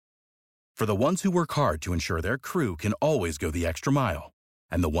For the ones who work hard to ensure their crew can always go the extra mile,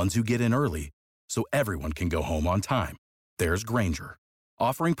 and the ones who get in early so everyone can go home on time, there's Grainger,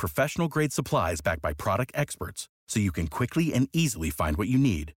 offering professional-grade supplies backed by product experts so you can quickly and easily find what you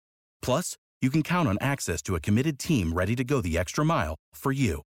need. Plus, you can count on access to a committed team ready to go the extra mile for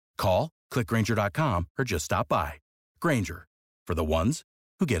you. Call, click Grainger.com, or just stop by. Grainger, for the ones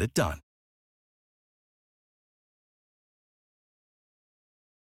who get it done.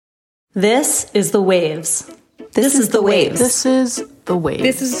 This is The Waves. This is The Waves. This is The Waves.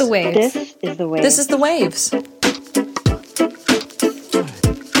 This is The Waves. This is The Waves. This is The Waves.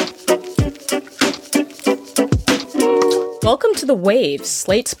 Welcome to The Waves,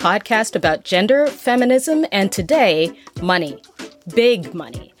 Slate's podcast about gender, feminism, and today, money. Big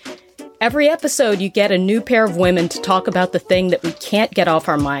money. Every episode, you get a new pair of women to talk about the thing that we can't get off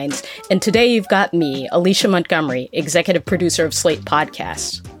our minds. And today you've got me, Alicia Montgomery, executive producer of Slate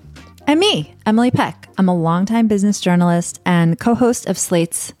Podcast. And me, Emily Peck. I'm a longtime business journalist and co-host of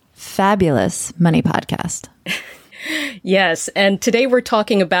Slate's fabulous Money podcast. Yes, and today we're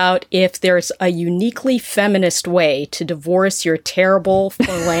talking about if there's a uniquely feminist way to divorce your terrible,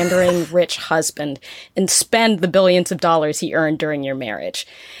 philandering rich husband and spend the billions of dollars he earned during your marriage.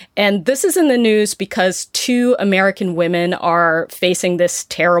 And this is in the news because 2 American women are facing this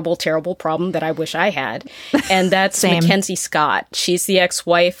terrible, terrible problem that I wish I had. And that's Mackenzie Scott. She's the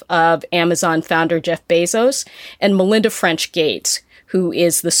ex-wife of Amazon founder Jeff Bezos, and Melinda French Gates, who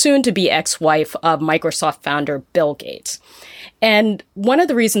is the soon-to-be ex-wife of Microsoft founder Bill Gates. And one of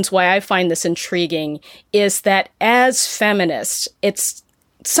the reasons why I find this intriguing is that as feminists, it's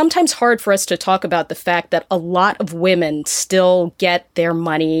sometimes hard for us to talk about the fact that a lot of women still get their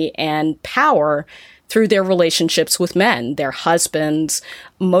money and power through their relationships with men, their husbands,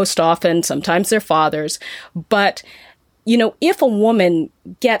 most often, sometimes their fathers. But you know, if a woman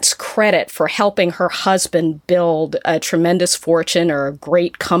gets credit for helping her husband build a tremendous fortune or a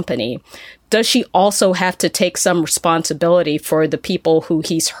great company, does she also have to take some responsibility for the people who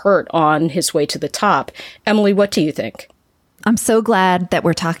he's hurt on his way to the top? Emily, what do you think? I'm so glad that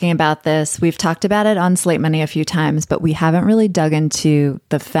we're talking about this. We've talked about it on Slate Money a few times, but we haven't really dug into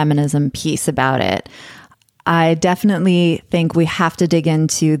the feminism piece about it. I definitely think we have to dig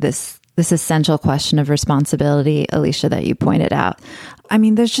into this essential question of responsibility, Alicia, that you pointed out. I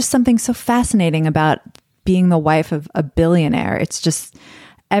mean, there's just something so fascinating about being the wife of a billionaire. It's just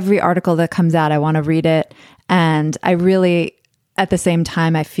every article that comes out, I want to read it. And I really, at the same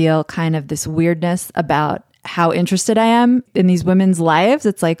time, I feel kind of this weirdness about how interested I am in these women's lives.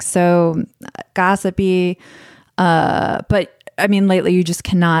 It's like so gossipy. But I mean, lately you just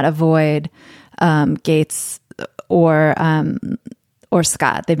cannot avoid Gates or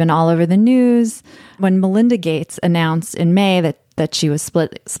Scott. They've been all over the news. When Melinda Gates announced in May that she was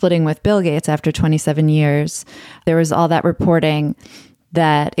splitting with Bill Gates after 27 years, there was all that reporting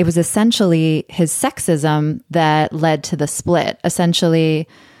that it was essentially his sexism that led to the split. Essentially,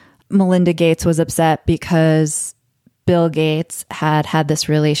 Melinda Gates was upset because Bill Gates had this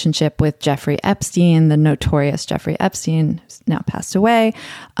relationship with Jeffrey Epstein, the notorious Jeffrey Epstein, who's now passed away,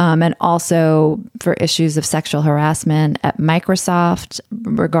 and also for issues of sexual harassment at Microsoft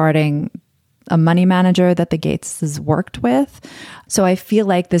regarding a money manager that the Gateses worked with. So I feel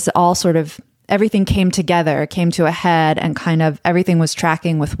like this all sort of, everything came together, came to a head, and kind of everything was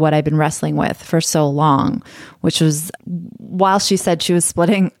tracking with what I've been wrestling with for so long, which was while she said she was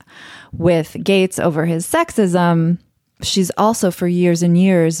splitting with Gates over his sexism, she's also for years and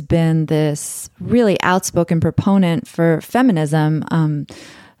years been this really outspoken proponent for feminism,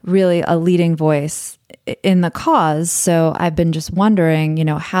 really a leading voice in the cause. So I've been just wondering, you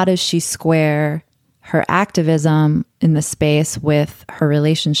know, how does she square her activism in the space with her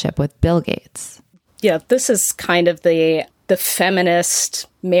relationship with Bill Gates? Yeah, this is kind of the feminist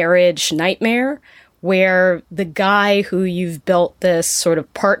marriage nightmare, where the guy who you've built this sort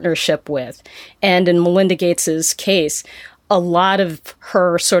of partnership with, and in Melinda Gates's case, a lot of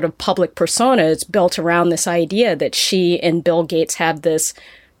her sort of public persona is built around this idea that she and Bill Gates have this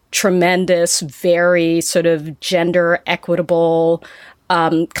tremendous, very sort of gender equitable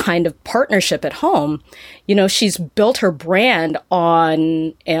kind of partnership at home. You know, she's built her brand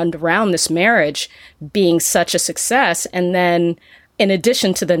on and around this marriage being such a success. And then in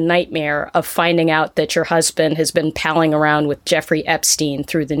addition to the nightmare of finding out that your husband has been palling around with Jeffrey Epstein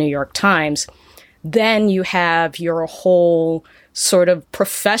through the New York Times, then you have your whole sort of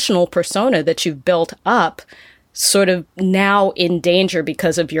professional persona that you've built up sort of now in danger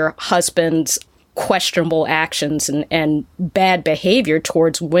because of your husband's questionable actions and bad behavior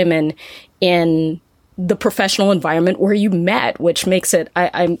towards women in the professional environment where you met, which makes it,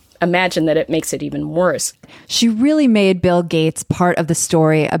 imagine that it makes it even worse. She really made Bill Gates part of the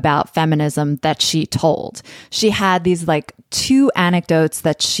story about feminism that she told. She had these like 2 anecdotes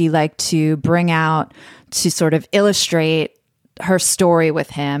that she liked to bring out to sort of illustrate her story with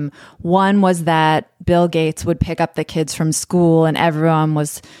him. One was that Bill Gates would pick up the kids from school and everyone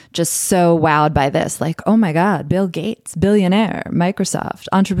was just so wowed by this. Like, oh my God, Bill Gates, billionaire, Microsoft,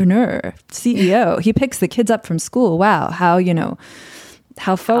 entrepreneur, CEO. He picks the kids up from school. Wow. How,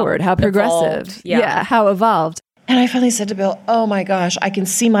 how forward, how progressive. Evolved. Yeah, how evolved. And I finally said to Bill, oh my gosh, I can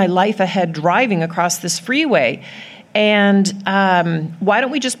see my life ahead driving across this freeway. And why don't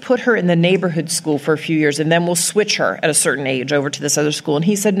we just put her in the neighborhood school for a few years and then we'll switch her at a certain age over to this other school? And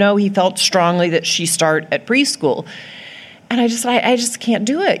he said, no, he felt strongly that she start at preschool. And I just can't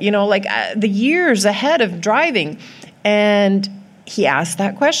do it, the years ahead of driving. And he asked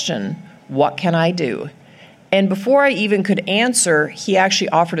that question, what can I do? And before I even could answer, he actually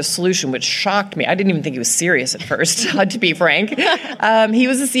offered a solution, which shocked me. I didn't even think he was serious at first, to be frank. He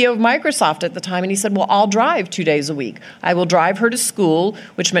was the CEO of Microsoft at the time, and he said, well, I'll drive 2 days a week. I will drive her to school,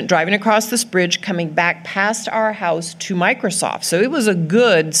 which meant driving across this bridge, coming back past our house to Microsoft. So it was a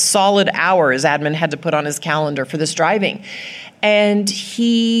good, solid hour his admin had to put on his calendar for this driving. And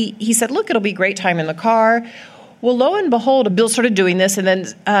he said, look, it'll be a great time in the car. Well, lo and behold, Bill started doing this, and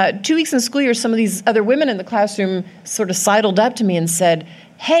then 2 weeks in the school year, some of these other women in the classroom sort of sidled up to me and said,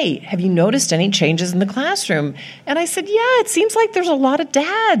 hey, have you noticed any changes in the classroom? And I said, yeah, it seems like there's a lot of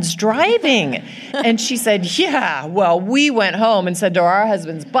dads driving. And she said, yeah, well, we went home and said to our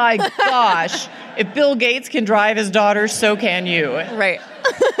husbands, by gosh, if Bill Gates can drive his daughter, so can you. Right.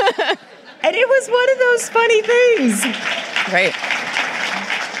 And it was one of those funny things. Right.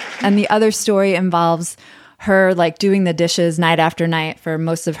 And the other story involves her like doing the dishes night after night for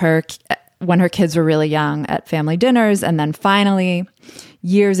most of her when her kids were really young at family dinners. And then finally,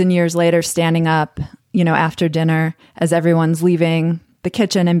 years and years later, standing up, after dinner as everyone's leaving the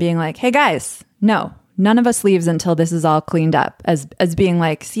kitchen and being like, hey guys, no, none of us leaves until this is all cleaned up, as being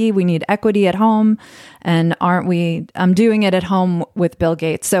like, see, we need equity at home. And I'm doing it at home with Bill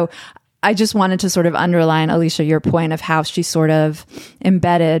Gates. So I just wanted to sort of underline, Alicia, your point of how she sort of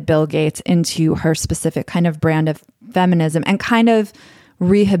embedded Bill Gates into her specific kind of brand of feminism and kind of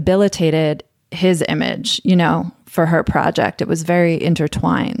rehabilitated his image, for her project. It was very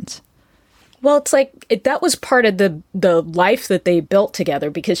intertwined. Well, it's like that was part of the life that they built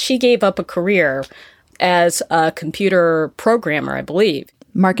together, because she gave up a career as a computer programmer, I believe.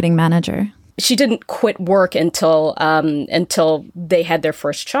 Marketing manager. She didn't quit work until they had their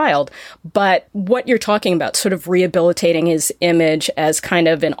first child. But what you're talking about, sort of rehabilitating his image as kind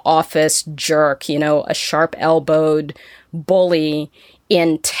of an office jerk, a sharp-elbowed bully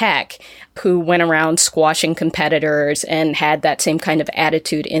in tech who went around squashing competitors and had that same kind of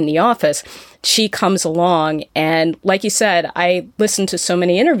attitude in the office. She comes along and, like you said, I listened to so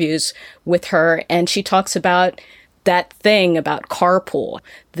many interviews with her, and she talks about that thing about carpool,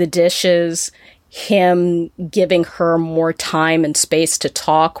 the dishes, him giving her more time and space to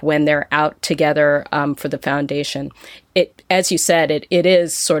talk when they're out together for the foundation. It, as you said, it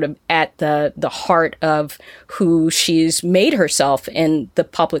is sort of at the heart of who she's made herself in the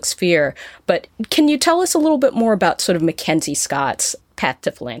public sphere. But can you tell us a little bit more about sort of Mackenzie Scott's path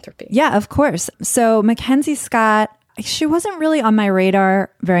to philanthropy? Yeah, of course. So Mackenzie Scott, she wasn't really on my radar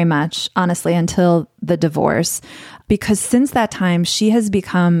very much, honestly, until the divorce, because since that time, she has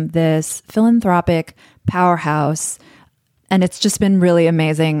become this philanthropic powerhouse, and it's just been really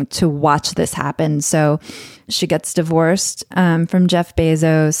amazing to watch this happen. So she gets divorced from Jeff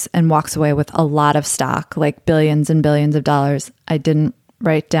Bezos and walks away with a lot of stock, like billions and billions of dollars. I didn't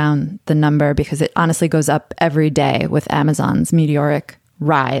write down the number because it honestly goes up every day with Amazon's meteoric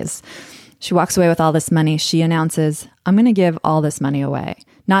rise. She walks away with all this money. She announces, I'm going to give all this money away.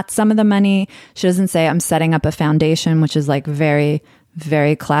 Not some of the money. She doesn't say, I'm setting up a foundation, which is like very,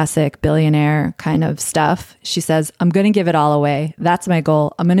 very classic billionaire kind of stuff. She says, I'm going to give it all away. That's my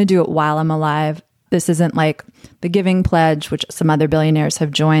goal. I'm going to do it while I'm alive. This isn't like the Giving Pledge, which some other billionaires have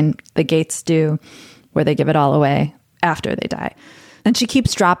joined, the Gates do, where they give it all away after they die. And she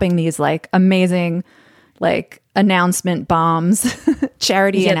keeps dropping these like amazing like announcement bombs,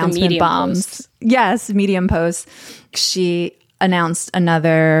 charity announcement bombs. Posts. Yes, Medium posts. She announced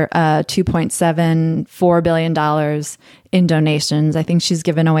another $2.74 billion in donations. I think she's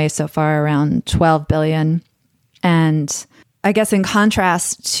given away so far around $12 billion. And I guess in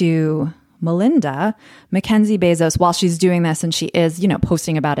contrast to Melinda, Mackenzie Bezos, while she's doing this and she is,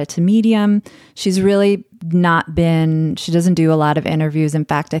 posting about it to Medium, she's really she doesn't do a lot of interviews. In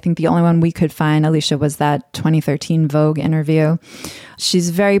fact, I think the only one we could find, Alicia, was that 2013 Vogue interview. She's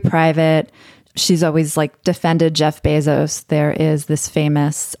very private. She's always defended Jeff Bezos. There is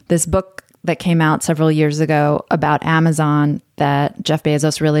this book that came out several years ago about Amazon that Jeff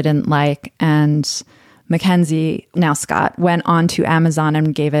Bezos really didn't like. And Mackenzie, now Scott, went on to Amazon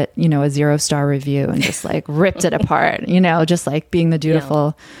and gave it, a 0-star review and just ripped it apart, just being the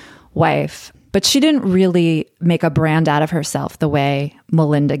dutiful wife. But she didn't really make a brand out of herself the way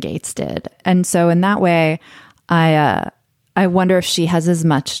Melinda Gates did. And so in that way, I wonder if she has as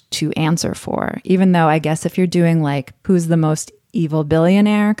much to answer for, even though I guess if you're doing who's the most evil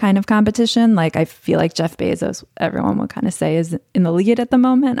billionaire kind of competition, I feel like Jeff Bezos, everyone would kind of say, is in the lead at the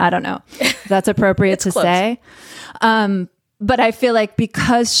moment. I don't know if that's appropriate to close. Say. But I feel like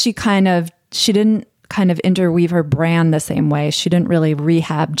because she didn't kind of interweave her brand the same way, she didn't really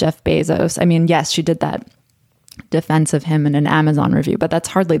rehab Jeff Bezos. I mean, yes, she did that defense of him in an Amazon review, but that's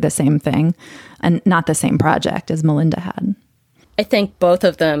hardly the same thing and not the same project as Melinda had. I think both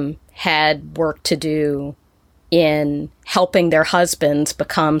of them had work to do in helping their husbands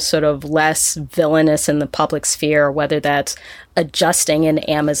become sort of less villainous in the public sphere, whether that's adjusting an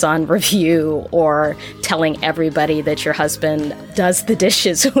Amazon review or telling everybody that your husband does the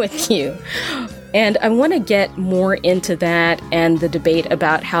dishes with you. And I want to get more into that and the debate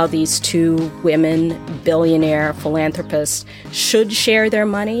about how these two women billionaire philanthropists should share their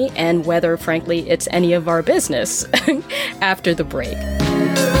money and whether, frankly, it's any of our business after the break.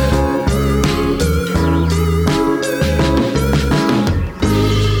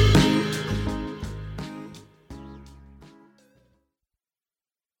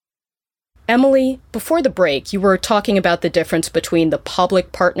 Emily, before the break, you were talking about the difference between the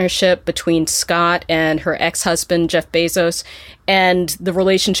public partnership between Scott and her ex-husband, Jeff Bezos, and the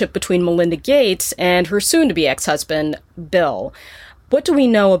relationship between Melinda Gates and her soon-to-be ex-husband, Bill. What do we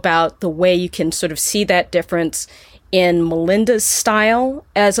know about the way you can sort of see that difference in Melinda's style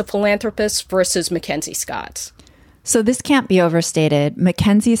as a philanthropist versus Mackenzie Scott's? So this can't be overstated.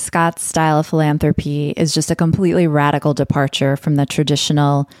 Mackenzie Scott's style of philanthropy is just a completely radical departure from the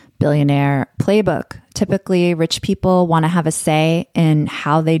traditional billionaire playbook. Typically, rich people want to have a say in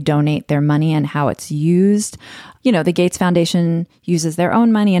how they donate their money and how it's used. The Gates Foundation uses their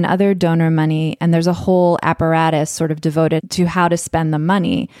own money and other donor money, and there's a whole apparatus sort of devoted to how to spend the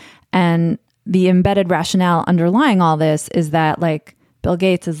money. And the embedded rationale underlying all this is that, Bill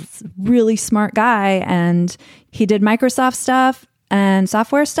Gates is a really smart guy and he did Microsoft stuff and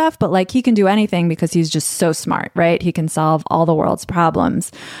software stuff, but he can do anything because he's just so smart, right? He can solve all the world's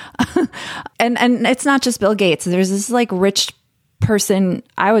problems. and it's not just Bill Gates. There's this rich person,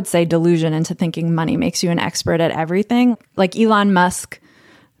 I would say, delusion into thinking money makes you an expert at everything. Elon Musk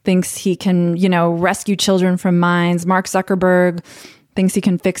thinks he can, rescue children from mines. Mark Zuckerberg thinks he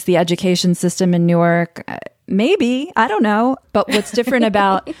can fix the education system in Newark. Maybe, I don't know. But what's different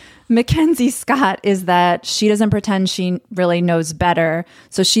about Mackenzie Scott is that she doesn't pretend she really knows better.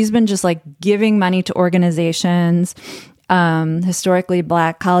 So she's been just giving money to organizations, historically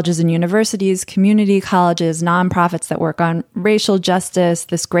Black colleges and universities, community colleges, nonprofits that work on racial justice,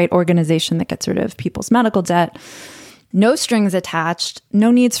 this great organization that gets rid of people's medical debt. No strings attached,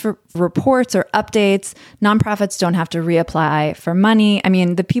 no needs for reports or updates. Nonprofits don't have to reapply for money. I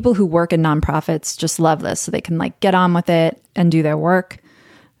mean, the people who work in nonprofits just love this, so they can get on with it and do their work.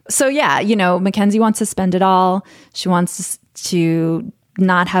 So yeah, Mackenzie wants to spend it all. She wants to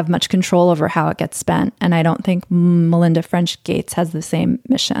not have much control over how it gets spent. And I don't think Melinda French Gates has the same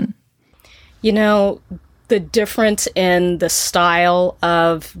mission. The difference in the style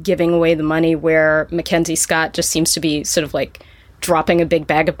of giving away the money, where Mackenzie Scott just seems to be sort of dropping a big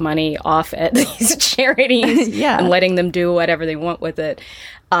bag of money off at these charities and letting them do whatever they want with it.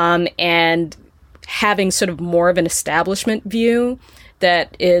 And having sort of more of an establishment view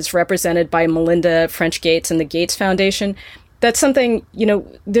that is represented by Melinda French Gates and the Gates Foundation. That's something,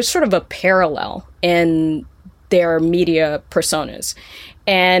 there's sort of a parallel in their media personas.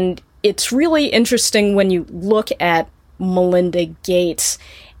 And it's really interesting when you look at Melinda Gates,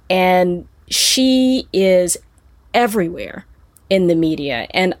 and she is everywhere in the media.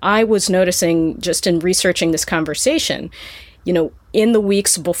 And I was noticing just in researching this conversation, in the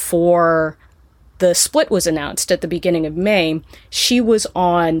weeks before the split was announced at the beginning of May, she was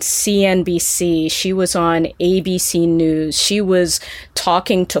on CNBC, she was on ABC News, she was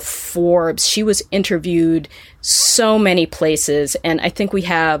talking to Forbes, she was interviewed so many places, and I think we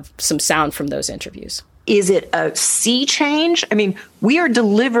have some sound from those interviews. Is it a sea change? I mean, we are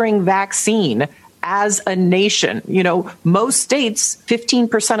delivering vaccine as a nation. Most states,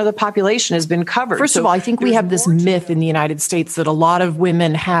 15% of the population has been covered. First of all, I think we have this myth in the United States that a lot of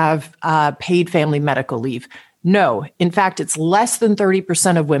women have paid family medical leave. No, in fact, it's less than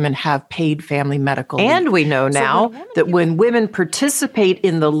 30% of women have paid family medical leave. And we know now that when women participate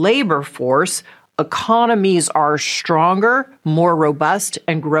in the labor force, economies are stronger, more robust,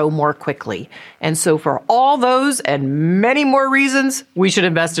 and grow more quickly. And so for all those and many more reasons, we should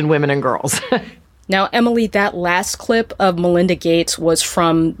invest in women and girls. Now, Emily, that last clip of Melinda Gates was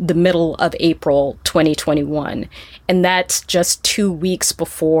from the middle of April 2021. And that's just 2 weeks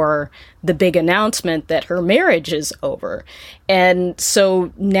before the big announcement that her marriage is over. And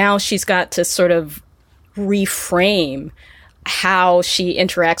so now she's got to sort of reframe how she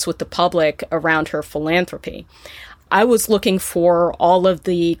interacts with the public around her philanthropy. I was looking for all of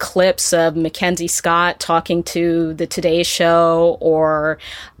the clips of Mackenzie Scott talking to the Today Show or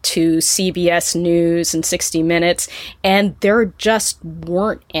to CBS News and 60 Minutes, and there just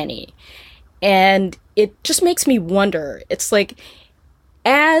weren't any. And it just makes me wonder, it's like,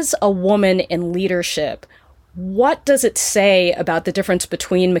 as a woman in leadership, what does it say about the difference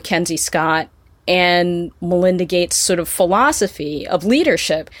between Mackenzie Scott and Melinda Gates' sort of philosophy of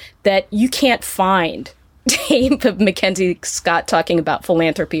leadership that you can't find tape of Mackenzie Scott talking about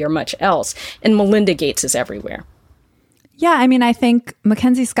philanthropy or much else, and Melinda Gates is everywhere? Yeah, I mean, I think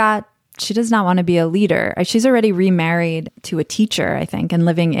Mackenzie Scott, she does not want to be a leader. She's already remarried to a teacher, I think, and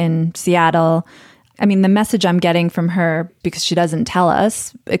living in Seattle. I mean, the message I'm getting from her, because she doesn't tell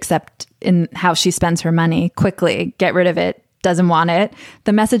us, except in how she spends her money, quickly, get rid of it, doesn't want it.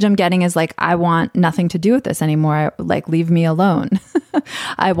 The message I'm getting is like, I want nothing to do with this anymore. Like, leave me alone.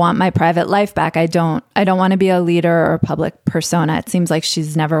 I want my private life back. I don't want to be a leader or a public persona. It seems like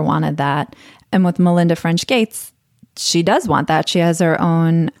she's never wanted that. And with Melinda French Gates, she does want that. She has her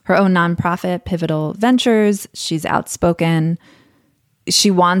own nonprofit, Pivotal Ventures. She's outspoken.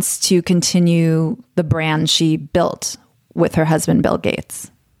 She wants to continue the brand she built with her husband, Bill Gates.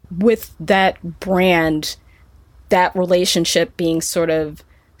 With that brand, that relationship being sort of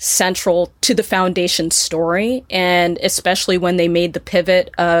central to the foundation story, and especially when they made the pivot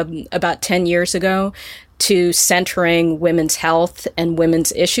about 10 years ago to centering women's health and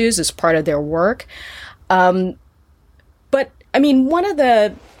women's issues as part of their work. But, I mean, one of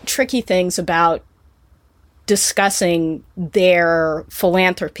the tricky things about discussing their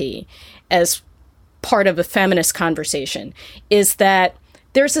philanthropy as part of a feminist conversation is that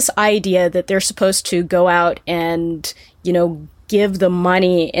there's this idea that they're supposed to go out and, give the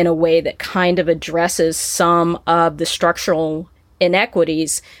money in a way that kind of addresses some of the structural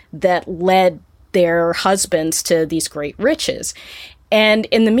inequities that led their husbands to these great riches. And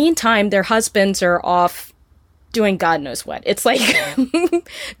in the meantime, their husbands are off doing God knows what. It's like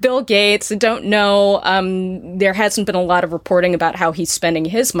Bill Gates, don't know. There hasn't been a lot of reporting about how he's spending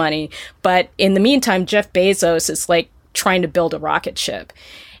his money. But in the meantime, Jeff Bezos is like trying to build a rocket ship.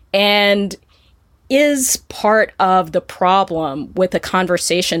 And is part of the problem with a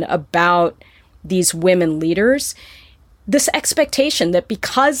conversation about these women leaders, this expectation that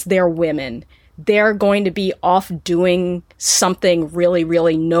because they're women, they're going to be off doing something really,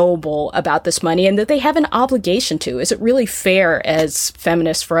 really noble about this money and that they have an obligation to. Is it really fair as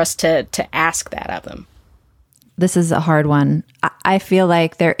feminists for us to ask that of them? This is a hard one. I feel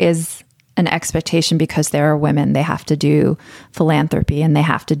like there is an expectation because there are women. They have to do philanthropy and they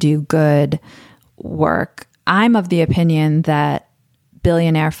have to do good work. I'm of the opinion that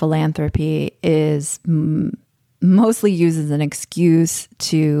billionaire philanthropy is mostly used as an excuse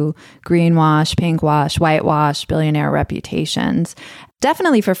to greenwash, pinkwash, whitewash billionaire reputations.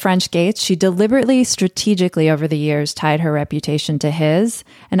 Definitely for French Gates, she deliberately, strategically over the years tied her reputation to his.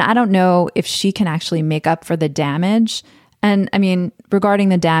 And I don't know if she can actually make up for the damage. And I mean, regarding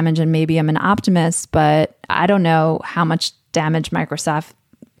the damage, and maybe I'm an optimist, but I don't know how much damage Microsoft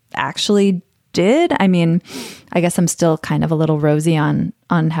actually did. I mean, I guess I'm still kind of a little rosy on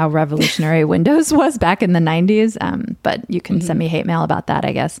how revolutionary Windows was back in the 90s, but you can send me hate mail about that,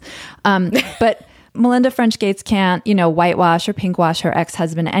 I guess. But Melinda French Gates can't, whitewash or pinkwash her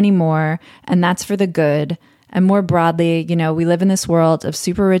ex-husband anymore, and that's for the good. And more broadly, we live in this world of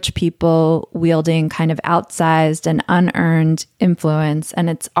super rich people wielding kind of outsized and unearned influence, and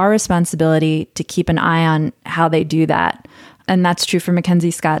it's our responsibility to keep an eye on how they do that. And that's true for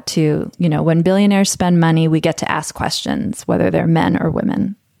Mackenzie Scott too. When billionaires spend money, we get to ask questions, whether they're men or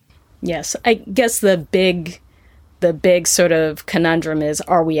women. Yes, I guess the big sort of conundrum is,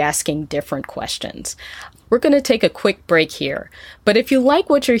 are we asking different questions? We're going to take a quick break here. But if you like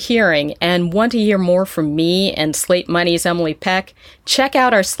what you're hearing and want to hear more from me and Slate Money's Emily Peck, check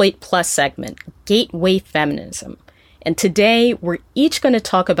out our Slate Plus segment, Gateway Feminism. And today, we're each going to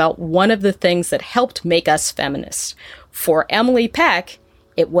talk about one of the things that helped make us feminists. For Emily Peck,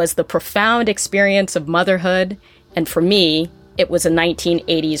 it was the profound experience of motherhood. And for me, it was a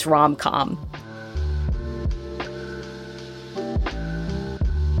 1980s rom-com.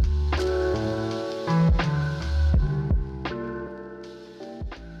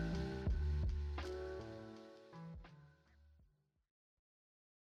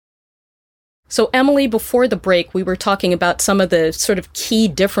 So, Emily, before the break, we were talking about some of the sort of key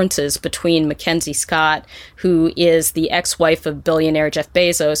differences between Mackenzie Scott, who is the ex-wife of billionaire Jeff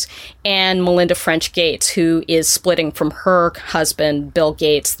Bezos, and Melinda French Gates, who is splitting from her husband, Bill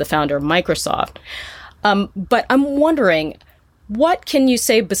Gates, the founder of Microsoft. But I'm wondering, what can you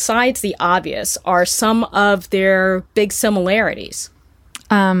say besides the obvious are some of their big similarities?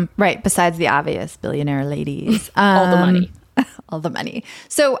 Right, besides the obvious, billionaire ladies. All the money. All the money.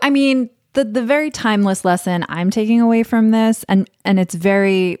 So, I mean, the very timeless lesson I'm taking away from this, and it's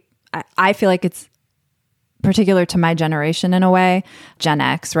very, I feel like it's particular to my generation in a way, Gen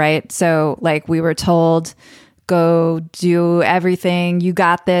X, right? So like we were told, go do everything, you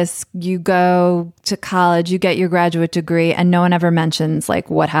got this, you go to college, you get your graduate degree, and no one ever mentions like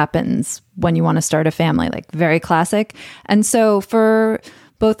what happens when you want to start a family, like very classic. And so for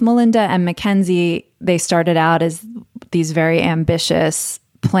both Melinda and Mackenzie, they started out as these very ambitious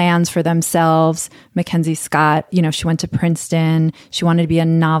plans for themselves. Mackenzie Scott, she went to Princeton. She wanted to be a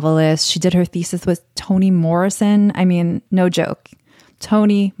novelist. She did her thesis with Toni Morrison. I mean, no joke.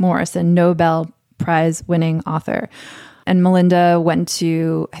 Toni Morrison, Nobel Prize winning author. And Melinda went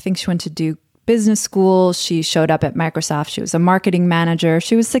to do business school. She showed up at Microsoft. She was a marketing manager.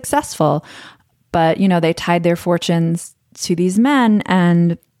 She was successful. But, they tied their fortunes to these men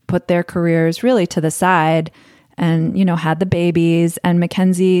and put their careers really to the side and, had the babies. And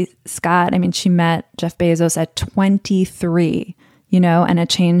Mackenzie Scott, I mean, she met Jeff Bezos at 23, and it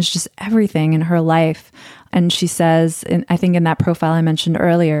changed just everything in her life. And she says, I think in that profile I mentioned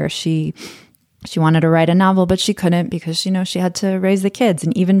earlier, she wanted to write a novel, but she couldn't because, she had to raise the kids.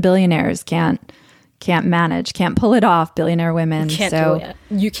 And even billionaires can't pull it off, billionaire women. You can't do it.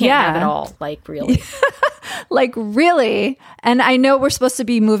 You can't have it all, like really. Like really. And I know we're supposed to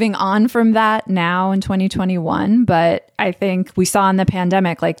be moving on from that now in 2021, but I think we saw in the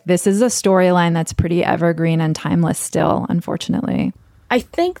pandemic, like this is a storyline that's pretty evergreen and timeless still, unfortunately. I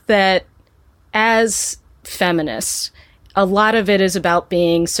think that as feminists, a lot of it is about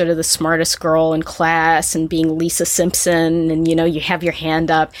being sort of the smartest girl in class and being Lisa Simpson and, you have your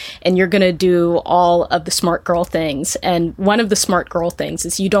hand up and you're going to do all of the smart girl things. And one of the smart girl things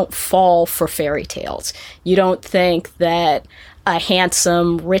is you don't fall for fairy tales. You don't think that a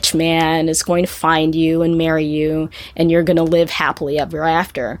handsome, rich man is going to find you and marry you and you're going to live happily ever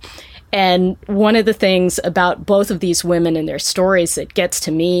after. And one of the things about both of these women and their stories that gets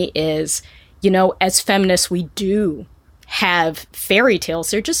to me is, as feminists, we do have fairy tales.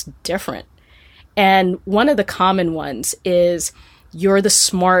 They're just different. And one of the common ones is you're the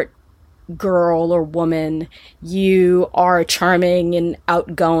smart girl or woman, you are charming and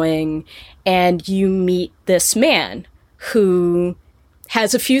outgoing, and you meet this man who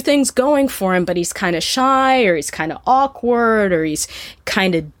has a few things going for him, but he's kind of shy or he's kind of awkward or he's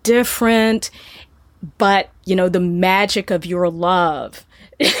kind of different. But, the magic of your love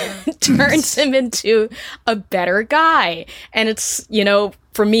turns him into a better guy. And it's,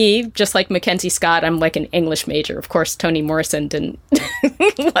 for me, just like Mackenzie Scott, I'm like an English major. Of course, Toni Morrison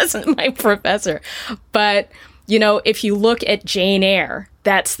wasn't my professor. But, if you look at Jane Eyre,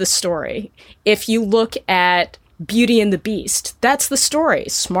 that's the story. If you look at Beauty and the Beast, that's the story.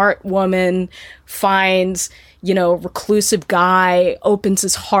 Smart woman finds, reclusive guy, opens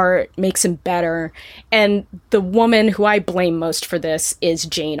his heart, makes him better. And the woman who I blame most for this is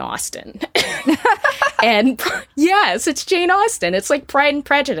Jane Austen. And yes, it's Jane Austen. It's like Pride and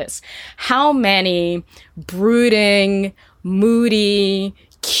Prejudice. How many brooding, moody,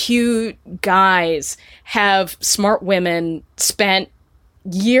 cute guys have smart women spent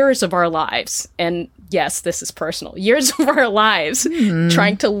years of our lives, and yes, this is personal, years of our lives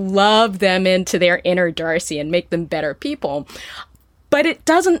trying to love them into their inner Darcy and make them better people. But it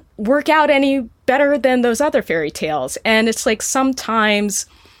doesn't work out any better than those other fairy tales. And it's like sometimes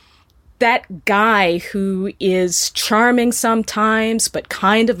that guy who is charming sometimes, but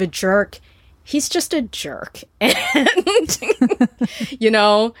kind of a jerk, he's just a jerk. And,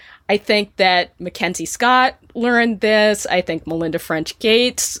 I think that Mackenzie Scott learned this. I think Melinda French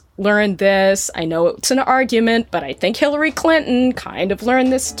Gates learned this. I know it's an argument, but I think Hillary Clinton kind of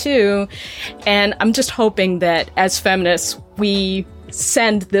learned this too. And I'm just hoping that as feminists, we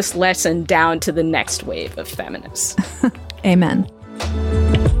send this lesson down to the next wave of feminists. Amen.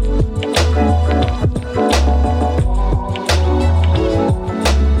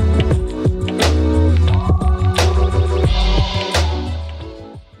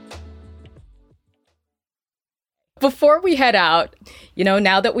 Before we head out,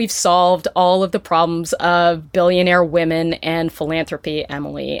 now that we've solved all of the problems of billionaire women and philanthropy,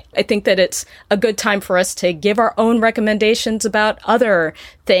 Emily, I think that it's a good time for us to give our own recommendations about other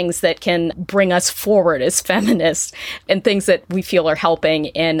things that can bring us forward as feminists and things that we feel are helping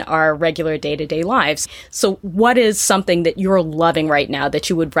in our regular day-to-day lives. So what is something that you're loving right now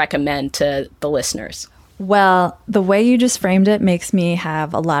that you would recommend to the listeners? Well, the way you just framed it makes me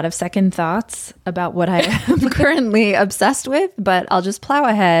have a lot of second thoughts about what I am currently obsessed with, but I'll just plow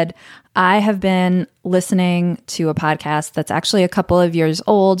ahead. I have been listening to a podcast that's actually a couple of years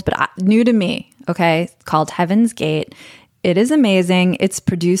old, but new to me, okay, called Heaven's Gate. It is amazing. It's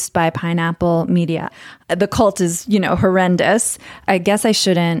produced by Pineapple Media. The cult is, horrendous. I guess I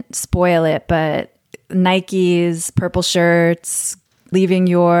shouldn't spoil it, but Nikes, purple shirts, leaving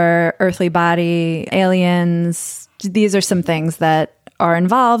your earthly body, aliens. These are some things that are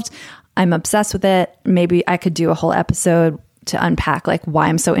involved. I'm obsessed with it. Maybe I could do a whole episode to unpack why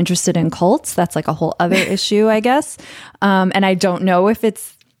I'm so interested in cults. That's a whole other issue, I guess. And I don't know if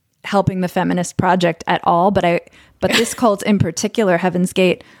it's helping the feminist project at all, but this cult in particular, Heaven's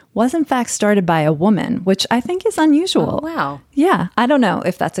Gate, was in fact started by a woman, which I think is unusual. Oh, wow. Yeah. I don't know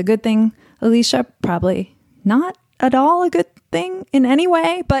if that's a good thing, Alicia. Probably not at all a good thing in any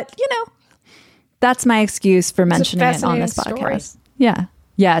way, but that's my excuse for mentioning it on this podcast. Story.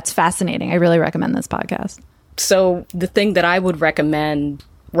 Yeah, it's fascinating. I really recommend this podcast. So the thing that I would recommend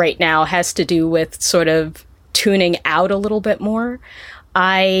right now has to do with sort of tuning out a little bit more.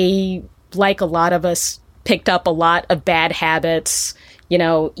 I, like a lot of us, picked up a lot of bad habits,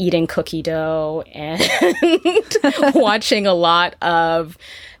 eating cookie dough and watching a lot of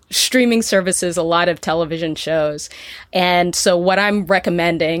streaming services, a lot of television shows. And so what I'm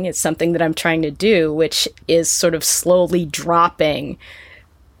recommending is something that I'm trying to do, which is sort of slowly dropping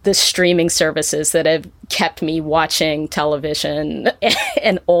the streaming services that have kept me watching television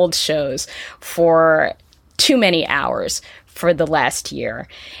and old shows for too many hours for the last year.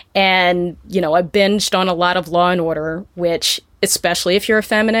 And, I binged on a lot of Law and Order, which, especially if you're a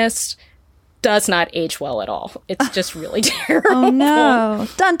feminist, does not age well at all. It's just really terrible. Oh no.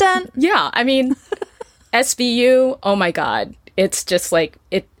 Dun dun. Yeah, I mean, SVU, oh my God. It's just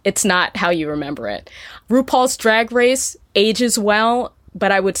it's not how you remember it. RuPaul's Drag Race ages well,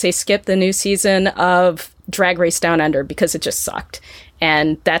 but I would say skip the new season of Drag Race Down Under because it just sucked.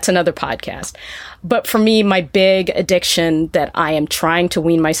 And that's another podcast. But for me, my big addiction that I am trying to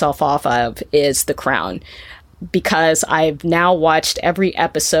wean myself off of is The Crown, because I've now watched every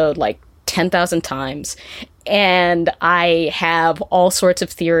episode 10,000 times. And I have all sorts of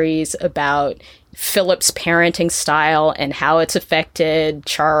theories about Philip's parenting style and how it's affected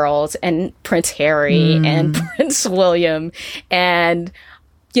Charles and Prince Harry and Prince William. And,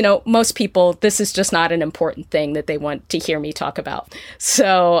 most people, this is just not an important thing that they want to hear me talk about.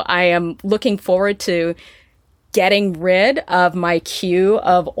 So I am looking forward to getting rid of my queue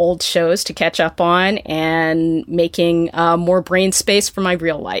of old shows to catch up on and making more brain space for my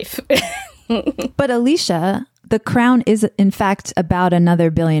real life. But Alicia, The Crown is in fact about another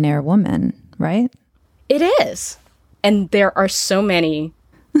billionaire woman, right? It is. And there are so many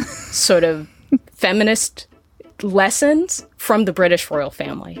sort of feminist lessons from the British royal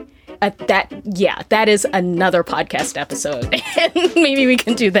family. That is another podcast episode. And maybe we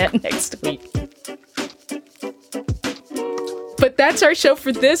can do that next week. But that's our show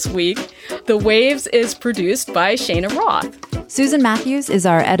for this week. The Waves is produced by Shayna Roth. Susan Matthews is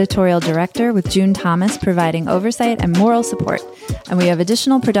our editorial director, with June Thomas providing oversight and moral support. And we have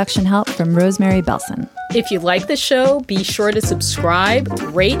additional production help from Rosemary Belson. If you like the show, be sure to subscribe,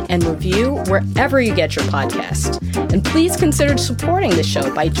 rate, and review wherever you get your podcast. And please consider supporting the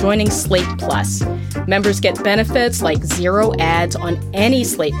show by joining Slate Plus. Members get benefits like 0 ads on any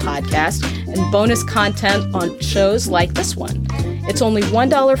Slate podcast and bonus content on shows like this one. It's only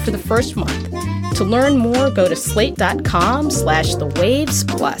 $1 for the first month. To learn more, go to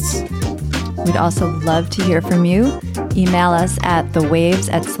slate.com/thewavesplus. We'd also love to hear from you. Email us at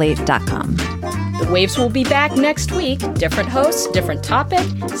thewaves@slate.com. The Waves will be back next week. Different hosts, different topic,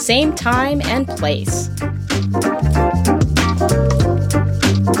 same time and place.